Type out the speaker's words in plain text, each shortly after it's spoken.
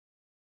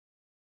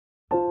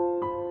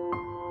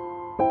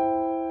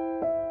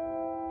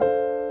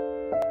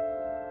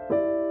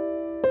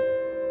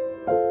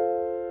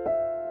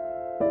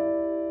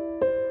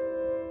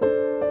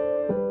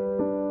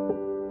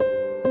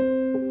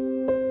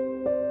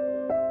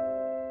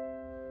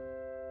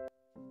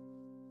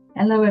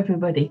Hello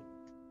everybody,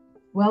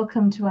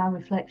 welcome to our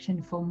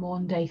reflection for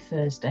Maundy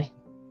Thursday.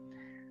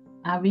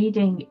 Our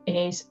reading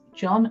is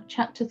John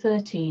chapter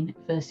 13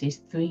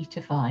 verses 3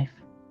 to 5.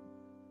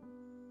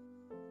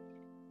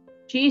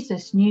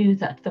 Jesus knew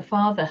that the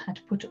Father had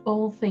put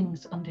all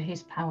things under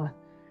his power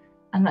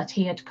and that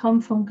he had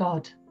come from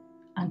God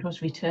and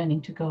was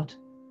returning to God.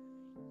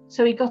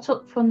 So he got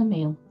up from the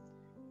meal,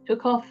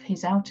 took off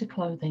his outer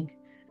clothing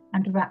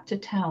and wrapped a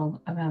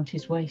towel around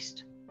his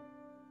waist.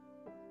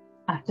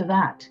 After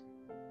that,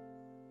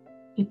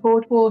 he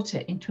poured water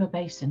into a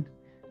basin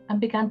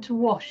and began to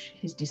wash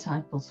his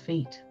disciples'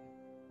 feet,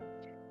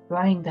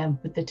 drying them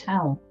with the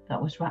towel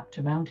that was wrapped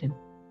around him.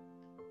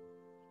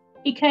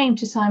 He came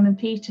to Simon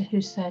Peter, who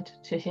said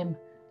to him,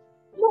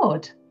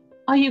 "Lord,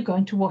 are you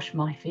going to wash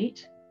my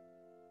feet?"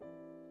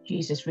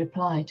 Jesus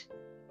replied,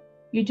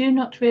 "You do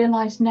not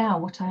realize now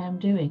what I am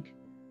doing,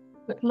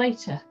 but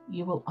later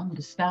you will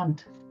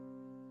understand."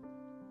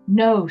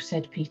 "No,"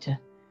 said Peter,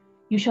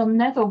 "you shall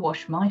never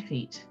wash my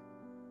feet."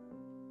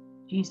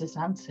 Jesus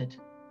answered,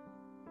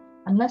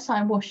 "Unless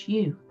I wash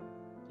you,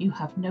 you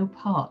have no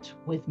part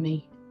with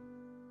me."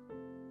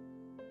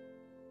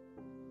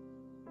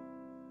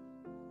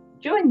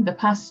 During the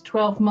past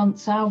 12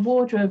 months, our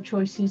wardrobe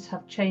choices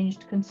have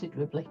changed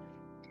considerably.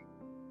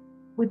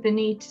 With the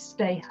need to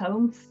stay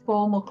home,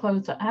 formal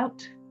clothes are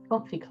out,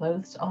 comfy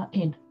clothes are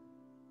in.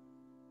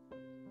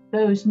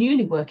 Those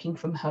newly working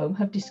from home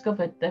have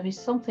discovered there is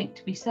something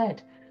to be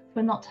said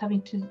for not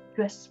having to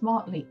dress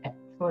smartly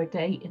for a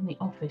day in the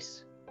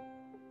office.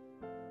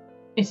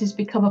 It has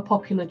become a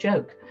popular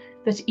joke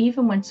that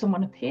even when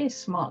someone appears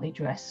smartly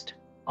dressed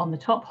on the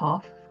top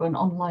half for an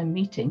online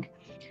meeting,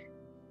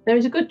 there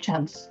is a good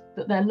chance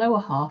that their lower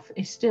half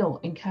is still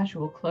in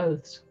casual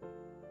clothes.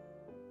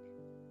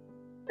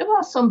 There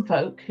are some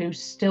folk who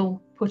still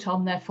put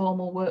on their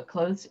formal work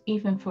clothes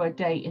even for a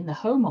day in the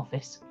home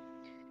office,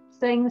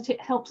 saying that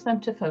it helps them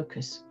to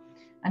focus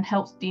and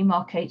helps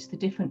demarcate the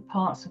different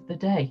parts of the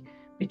day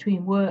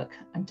between work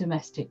and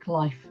domestic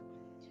life,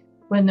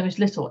 when there is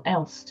little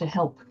else to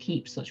help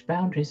keep such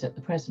boundaries at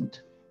the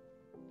present.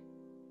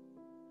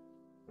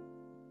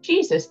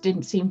 Jesus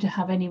didn't seem to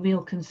have any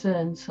real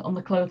concerns on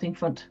the clothing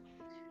front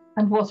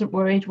and wasn't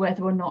worried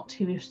whether or not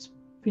he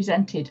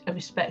presented a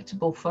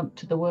respectable front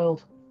to the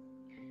world.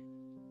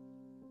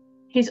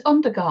 His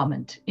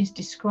undergarment is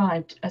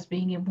described as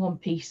being in one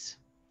piece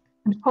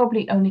and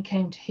probably only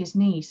came to his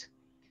knees,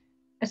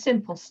 a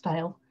simple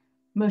style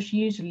most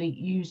usually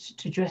used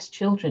to dress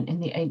children in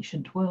the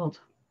ancient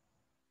world.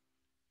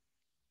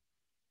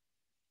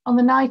 On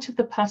the night of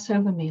the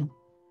Passover meal,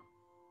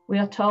 we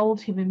are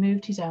told he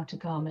removed his outer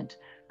garment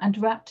and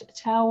wrapped a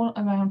towel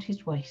around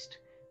his waist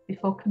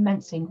before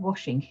commencing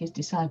washing his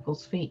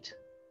disciples' feet.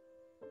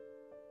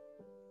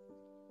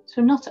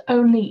 So not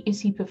only is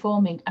he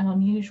performing an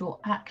unusual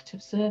act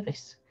of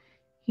service,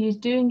 he is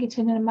doing it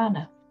in a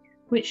manner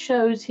which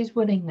shows his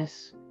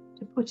willingness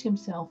to put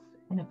himself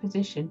in a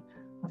position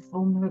of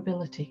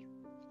vulnerability.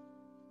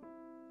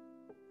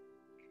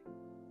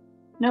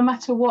 No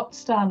matter what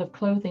style of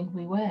clothing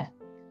we wear,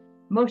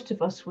 most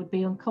of us would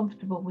be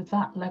uncomfortable with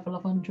that level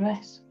of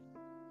undress,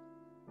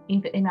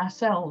 either in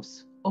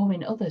ourselves or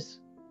in others,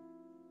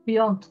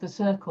 beyond the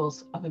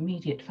circles of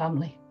immediate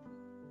family.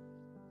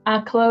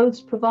 Our clothes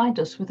provide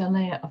us with a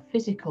layer of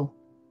physical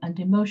and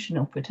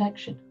emotional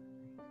protection.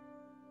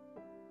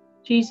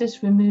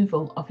 Jesus'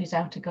 removal of his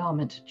outer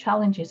garment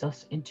challenges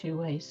us in two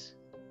ways.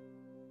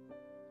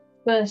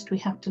 First, we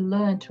have to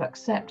learn to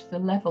accept the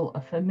level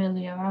of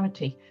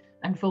familiarity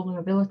and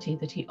vulnerability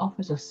that he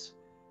offers us,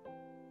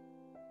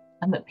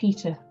 and that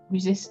Peter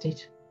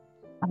resisted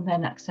and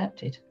then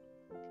accepted.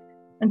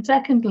 And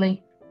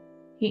secondly,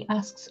 he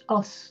asks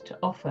us to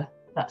offer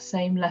that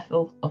same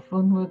level of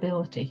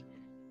vulnerability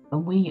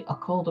when we are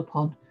called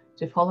upon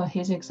to follow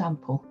his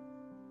example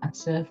and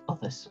serve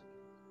others.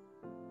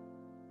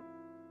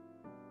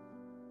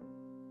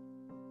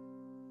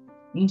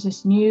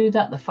 Jesus knew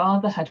that the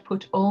Father had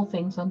put all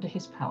things under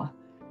his power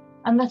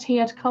and that he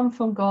had come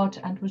from God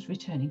and was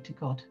returning to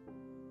God.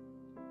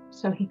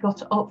 So he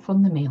got up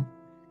from the meal,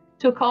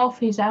 took off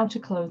his outer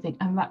clothing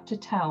and wrapped a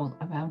towel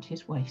around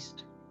his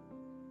waist.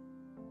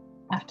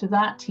 After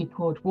that, he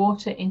poured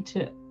water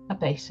into a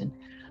basin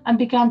and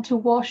began to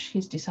wash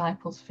his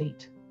disciples'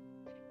 feet,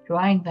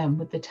 drying them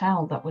with the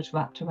towel that was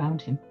wrapped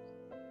around him.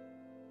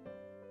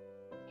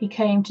 He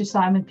came to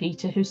Simon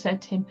Peter, who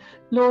said to him,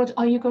 "Lord,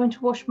 are you going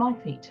to wash my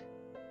feet?"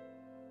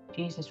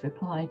 Jesus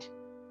replied,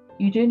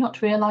 "You do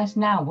not realize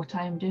now what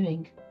I am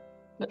doing,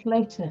 but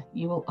later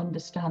you will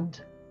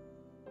understand."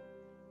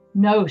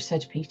 "No,"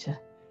 said Peter,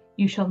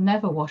 "you shall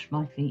never wash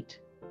my feet."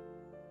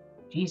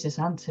 Jesus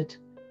answered,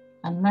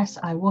 "Unless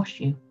I wash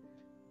you,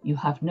 you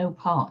have no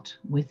part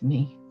with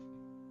me."